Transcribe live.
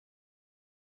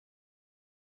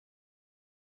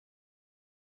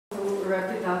wrap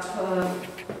it up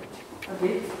a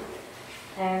bit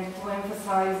and to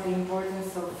emphasize the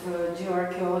importance of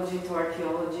geoarchaeology to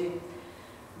archaeology.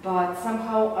 But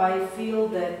somehow I feel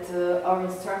that our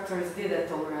instructors did it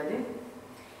already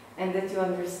and that you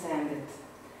understand it.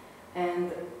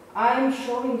 And I'm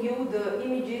showing you the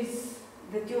images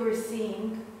that you were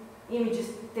seeing, images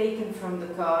taken from the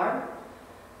car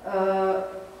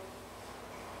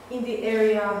in the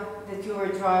area that you were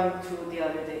driving through the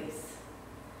other days.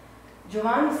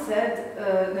 Giovanni said,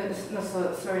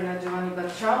 sorry, not Giovanni,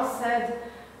 but Charles said,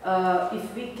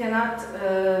 if we cannot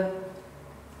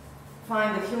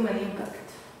find a human impact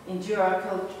in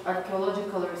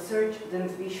geoarchaeological research, then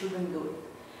we shouldn't do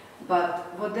it.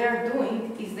 But what they're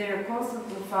doing is they're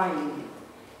constantly finding it.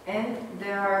 And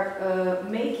they are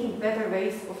making better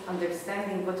ways of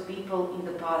understanding what people in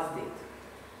the past did.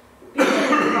 People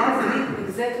in the past did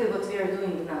exactly what we are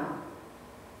doing now.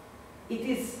 It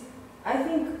is, I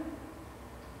think,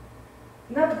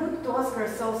 not good to ask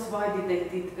ourselves why did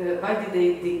they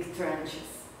dig trenches,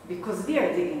 because we are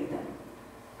digging them.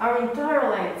 Our entire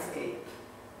landscape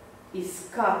is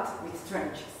cut with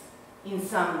trenches. In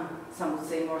some would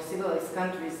say more civilized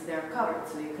countries, they are covered,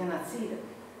 so you cannot see them.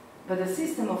 But the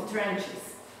system of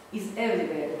trenches is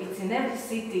everywhere. It's in every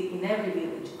city, in every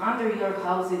village, under your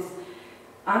houses,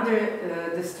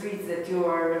 under the streets that you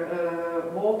are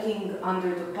walking,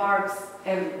 under the parks,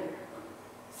 everywhere.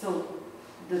 So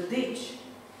the ditch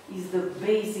is the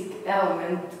basic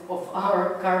element of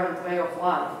our current way of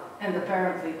life, and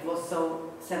apparently it was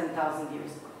so 7,000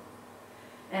 years ago.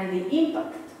 And the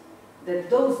impact that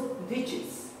those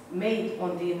ditches made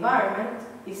on the environment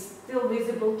is still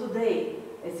visible today,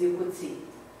 as you could see.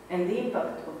 And the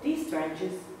impact of these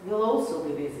trenches will also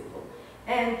be visible.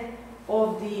 And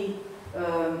of the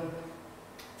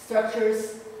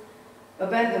structures,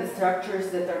 abandoned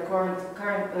structures that are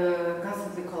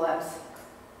constantly collapsing.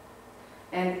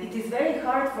 And it is very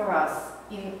hard for us,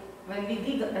 when we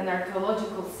dig an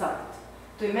archaeological site,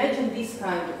 to imagine this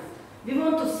kind of. We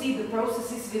want to see the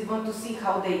processes, we want to see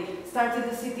how they started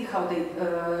the city, how they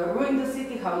ruined the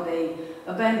city, how they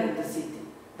abandoned the city.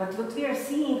 But what we are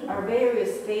seeing are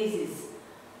various phases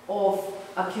of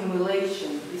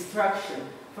accumulation, destruction.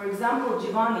 For example,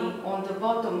 Giovanni, on the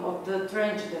bottom of the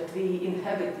trench that we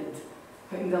inhabited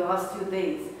in the last few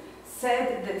days,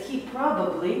 said that he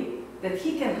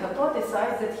can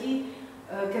hypothesize that he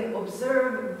can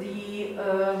observe the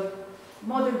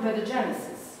modern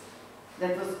pedogenesis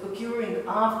that was occurring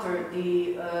after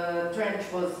the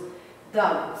trench was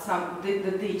dug,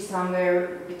 the ditch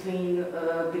somewhere between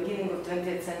beginning of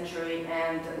 20th century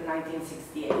and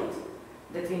 1968.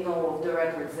 That we know of the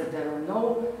records that there are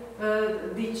no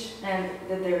ditch and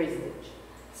that there is ditch.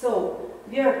 So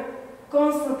we are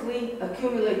constantly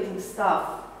accumulating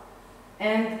stuff,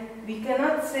 and we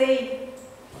cannot say,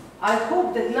 I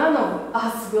hope that none of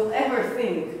us will ever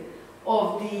think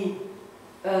of the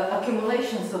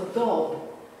accumulations of daub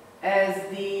as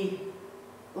the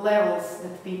levels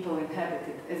that people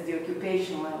inhabited, as the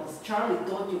occupational levels. Charlie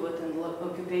taught you what an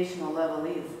occupational level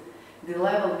is. The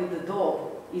level with the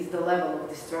daub is the level of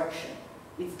destruction.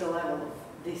 It's the level of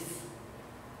this.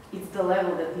 It's the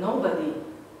level that nobody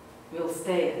will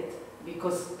stay at,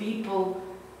 because people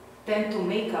tend to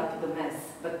make up the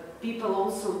mess, but people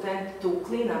also tend to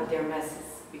clean up their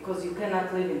messes, because you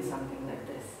cannot live in something like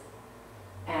this.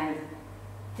 And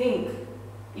think,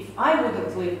 if I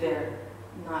wouldn't live there,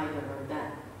 neither are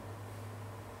them.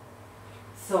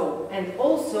 So, and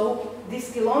also,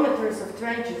 these kilometers of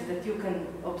trenches that you can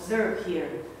observe here,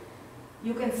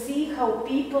 you can see how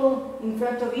people in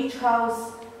front of each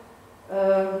house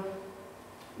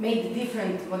made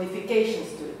different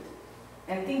modifications to it.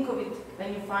 And think of it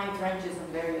when you find trenches on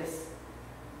various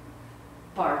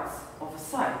parts of a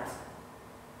site,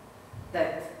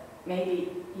 that maybe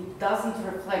it doesn't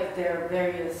reflect their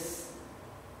various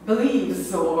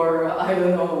beliefs or, I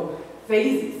don't know,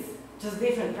 phases, just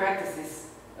different practices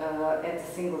at a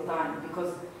single time,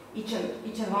 because each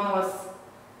and one of us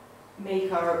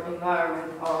make our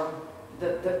environment,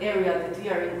 the area that we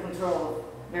are in control of,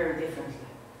 very differently.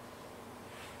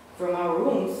 From our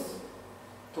rooms,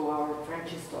 to our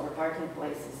trenches, to our parking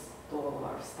places, to all of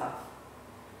our stuff.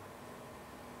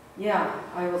 Yeah,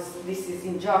 this is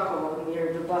in Đakovo,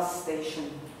 near the bus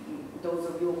station. Those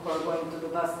of you who are going to the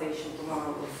bus station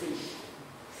tomorrow will see.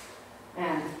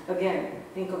 And again,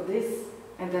 think of this,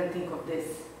 and then think of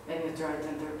this when you try to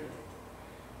interpret it.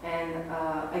 And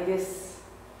I guess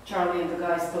Charlie and the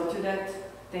guys taught you that.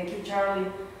 Thank you, Charlie.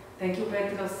 Thank you,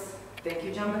 Petros. Thank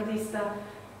you, Giambattista.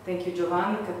 Thank you,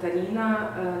 Giovanni,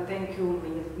 Katarina. Thank you,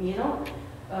 Miro.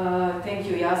 Thank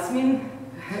you, Yasmin.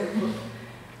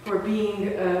 for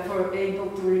being for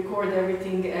able to record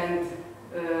everything and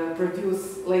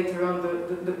produce later on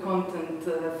the content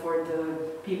for the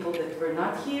people that were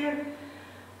not here.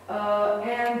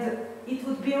 And it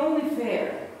would be only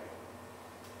fair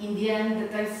in the end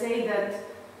that I say that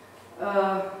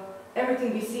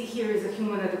everything we see here is a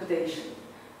human adaptation.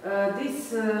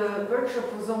 This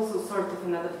workshop was also sort of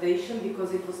an adaptation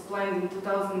because it was planned in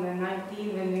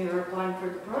 2019 when we were applying for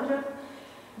the project,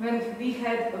 when we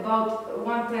had about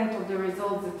 1/10 of the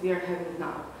results that we are having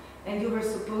now. And you were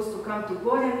supposed to come to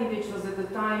Gorjani, which was at the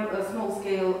time a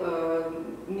small-scale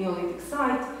Neolithic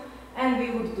site, and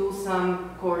we would do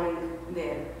some coring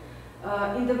there.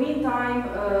 In the meantime,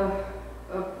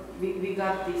 we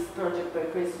got this project by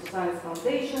Crest of Science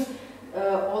Foundation.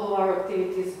 All of our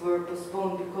activities were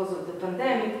postponed because of the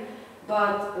pandemic,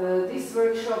 but this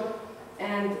workshop,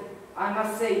 and I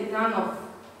must say none of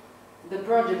the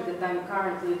project that I'm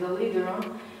currently the leader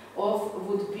of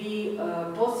would be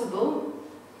possible,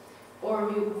 or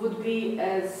would be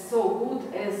as so good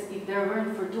as if there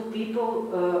weren't for two people,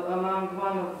 among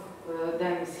one of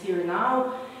them is here now,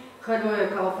 Hrvoje,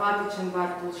 Kalafatić and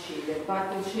Šošić.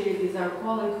 Šošić is our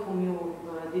colleague whom you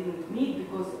didn't meet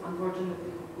because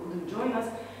unfortunately he couldn't join us,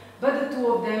 but the two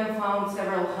of them found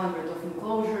several hundred of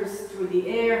enclosures through the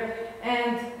air,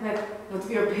 and what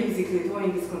we are basically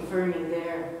doing is confirming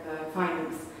their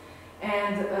findings.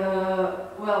 And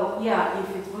well, yeah, if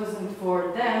it wasn't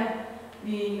for them,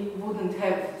 we wouldn't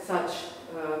have such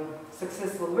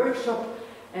successful workshop.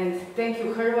 And thank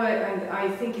you, Hrvoje, and I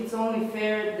think it's only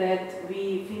fair that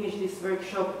we finish this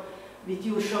workshop with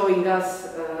you showing us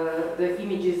the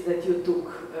images that you took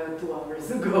 2 hours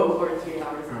ago or 3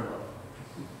 hours ago.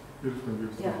 Beautiful,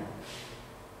 beautiful. Yeah.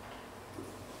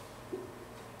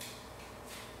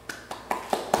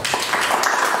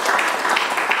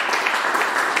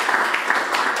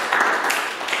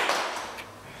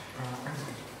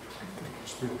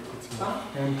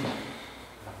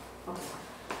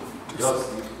 Yes.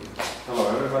 Hello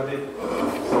everybody.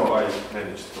 So I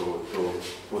managed to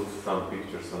put some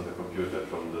pictures on the computer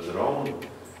from the drone.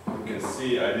 You can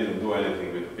see I didn't do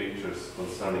anything with pictures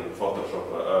concerning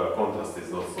Photoshop. Contrast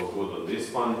is not so good on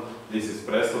this one. This is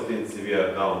Preslotinci, we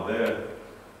are down there.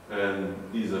 And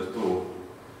these are two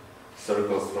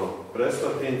circles from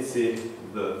Preslotinci.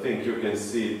 The thing you can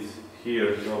see it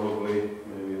here probably,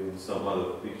 maybe in some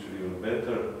other picture even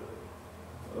better.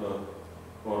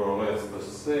 More or less the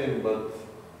same, but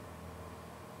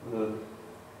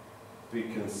we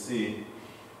can see,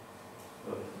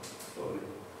 sorry,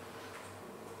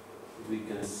 we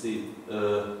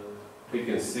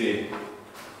can see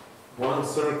one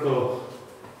circle,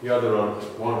 the other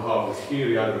one half is here,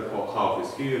 the other half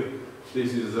is here.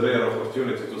 This is a rare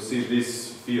opportunity to see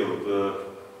this field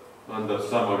under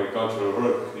some agricultural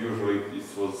work. Usually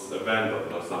it was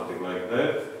abandoned or something like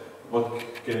that. What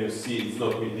can you see? It's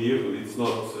not medieval, it's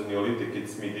not Neolithic,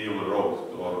 it's medieval road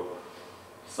or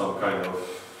some kind of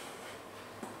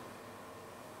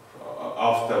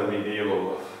after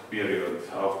medieval period,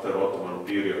 after Ottoman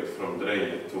period from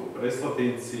Drenje to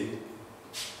Preslotinci.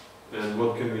 And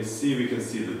what can we see? We can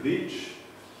see the ditch.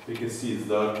 We can see it's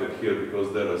darker here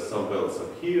because there are some wells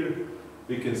up here.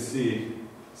 We can see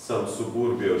some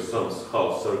suburbia or some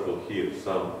half circle here,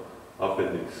 some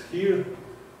appendix here.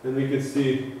 And we can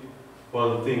see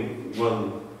one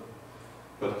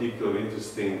particular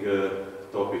interesting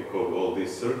topic of all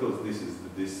these circles. This is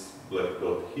this black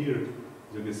dot here.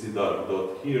 You can see dark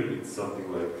dot here. It's something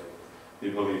like, we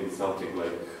believe it's something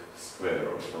like square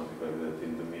or something like that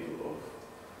in the middle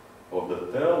of the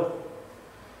tell.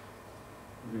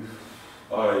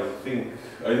 I think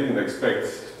I didn't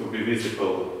expect to be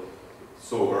visible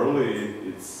so early.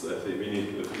 I think we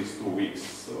need at least 2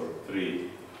 weeks or 3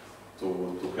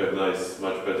 to have nice,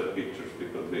 much better pictures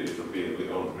because it will be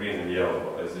on green and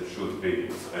yellow as it should be in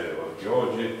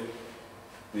Geoarchaeology.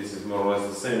 This is more or less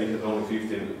the same. We had only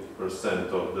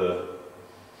 15% of the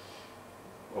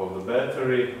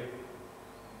battery,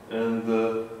 and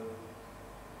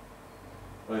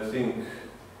I think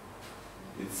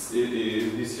this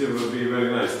year will be very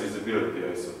nice visibility,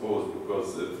 I suppose,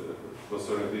 because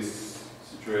concerning this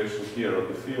situation here on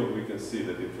the field, we can see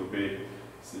that it will be.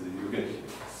 You can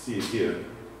see it here,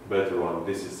 better one.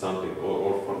 This is something,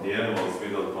 or for the animals, we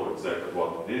don't know exactly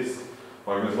what it is.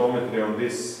 Magnetometry on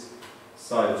this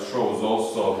side shows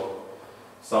also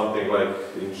something like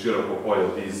in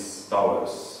Široko these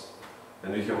towers.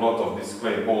 And we have a lot of these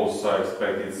clay balls, so I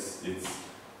expect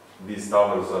these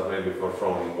towers are maybe for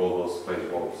throwing all those clay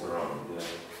balls around. Yeah.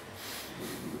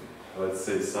 Let's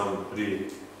say some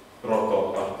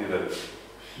proto-artillery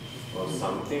or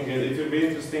something. And it will be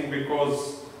interesting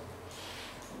because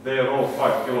they are all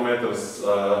 5 kilometers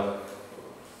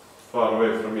far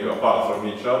away from you, apart from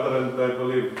each other, and I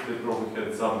believe they probably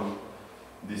had some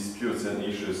disputes and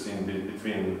issues in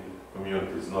between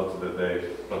communities, not that they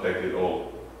protected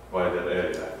all wider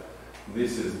area.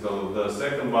 This is the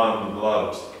second one, the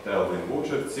large tell in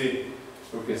Bučevci.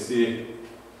 You can see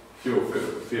few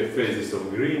phases of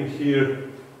green here.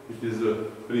 It is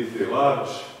pretty large.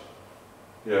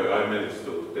 Yeah, I managed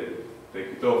to take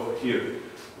it off here.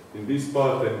 In this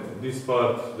part and this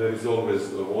part, there is always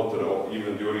water,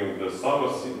 even during the summer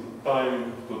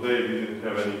time. Today we didn't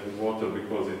have any water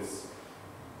because it's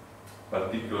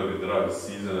particularly dry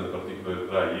season and particularly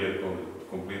dry year,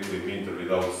 completely winter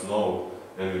without snow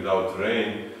and without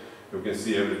rain. You can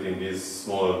see everything is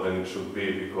smaller than it should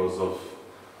be because of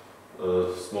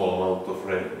small amount of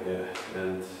rain. Yeah.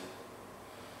 And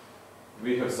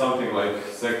we have something like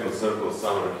second circle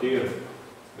summer here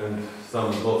and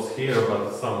some dots here, but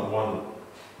one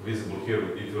visible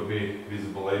here. It will be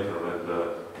visible later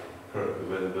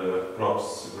when the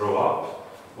crops grow up.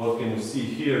 What can you see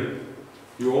here?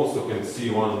 You also can see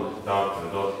one darker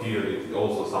dot here. It's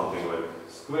also something like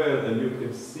square, and you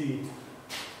can see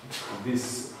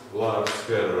this large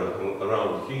square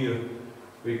around here.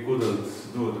 We couldn't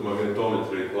do the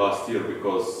magnetometry last year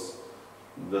because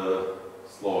the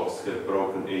Slovaks had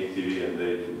broken ATV and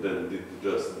they then did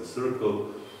just the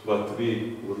circle. But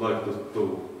we would like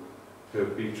to have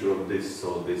a picture of this.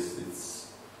 So it's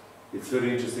very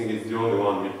interesting. It's the only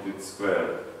one with its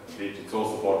square. It's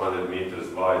also 400 meters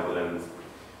wide, and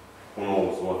who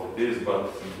knows what it is.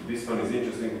 But this one is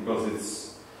interesting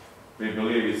because we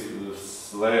believe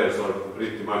its layers are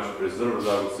pretty much preserved.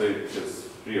 I would say it's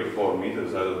 3 or 4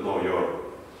 meters. I don't know your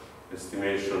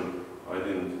estimation. We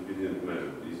didn't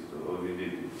measure this.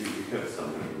 We have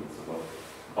some measurements about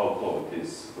how tall it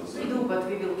is. We do, but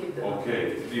we will keep them.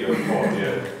 Okay, 3 or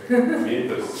 4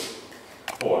 meters,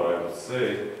 4 I would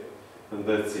say, and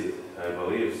that's it, I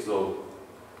believe. So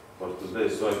for today,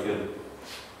 so I can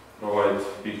provide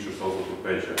pictures also to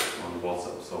Peja on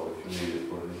WhatsApp. So if you need it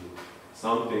for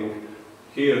something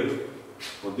here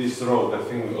on this road, I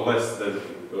think less than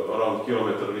around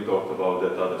kilometer. We talked about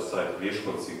that other side,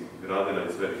 Viškovci, Gradina.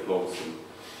 It's very close.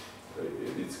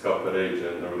 It's Copper Age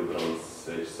and early Bronze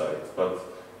Age site, but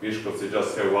Viškovci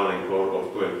just have one enclosure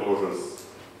or 2 enclosures,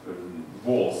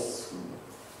 walls,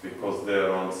 because they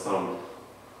are on some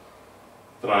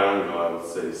triangle, I would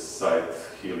say, site,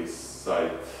 hilly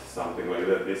site, something like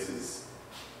that. This is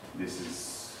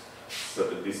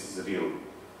a real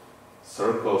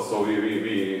circle. So we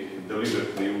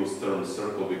deliberately use term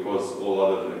circle because all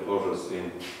other enclosures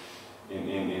in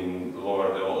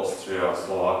lower Austria,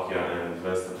 Slovakia, and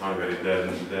Western Hungary, they're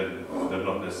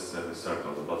not necessarily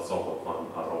circles, but Sopot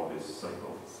one are always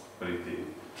circles, pretty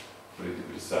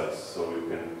precise. So you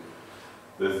can,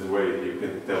 that's the way you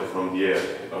can tell from the air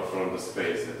or from the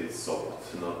space that it's Sopot,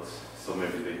 not, so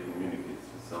maybe they communicate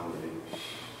with somebody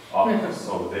after,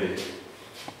 so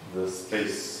the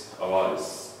space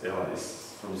allies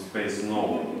from space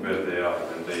know where they are,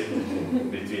 and they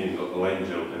between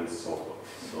Angel and Sopot.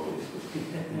 So,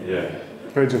 yeah.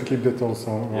 Peja, keep that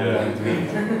also online.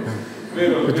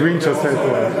 But we just had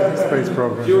a space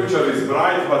program. Future is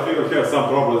bright, but we will have some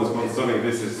problems concerning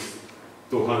this is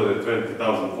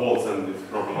 220,000 volts, and it's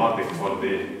problematic for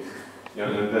the,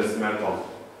 and that's metal.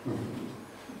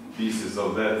 Pieces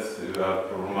of that are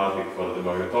problematic for the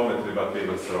magnetometry, but we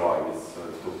will survive. It's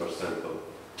 2% of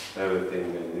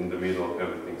everything, and in the middle of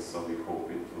everything, so we hope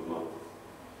it will not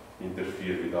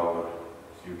interfere with our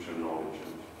future knowledge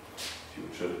and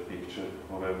future picture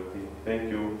of everything.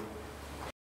 Thank you.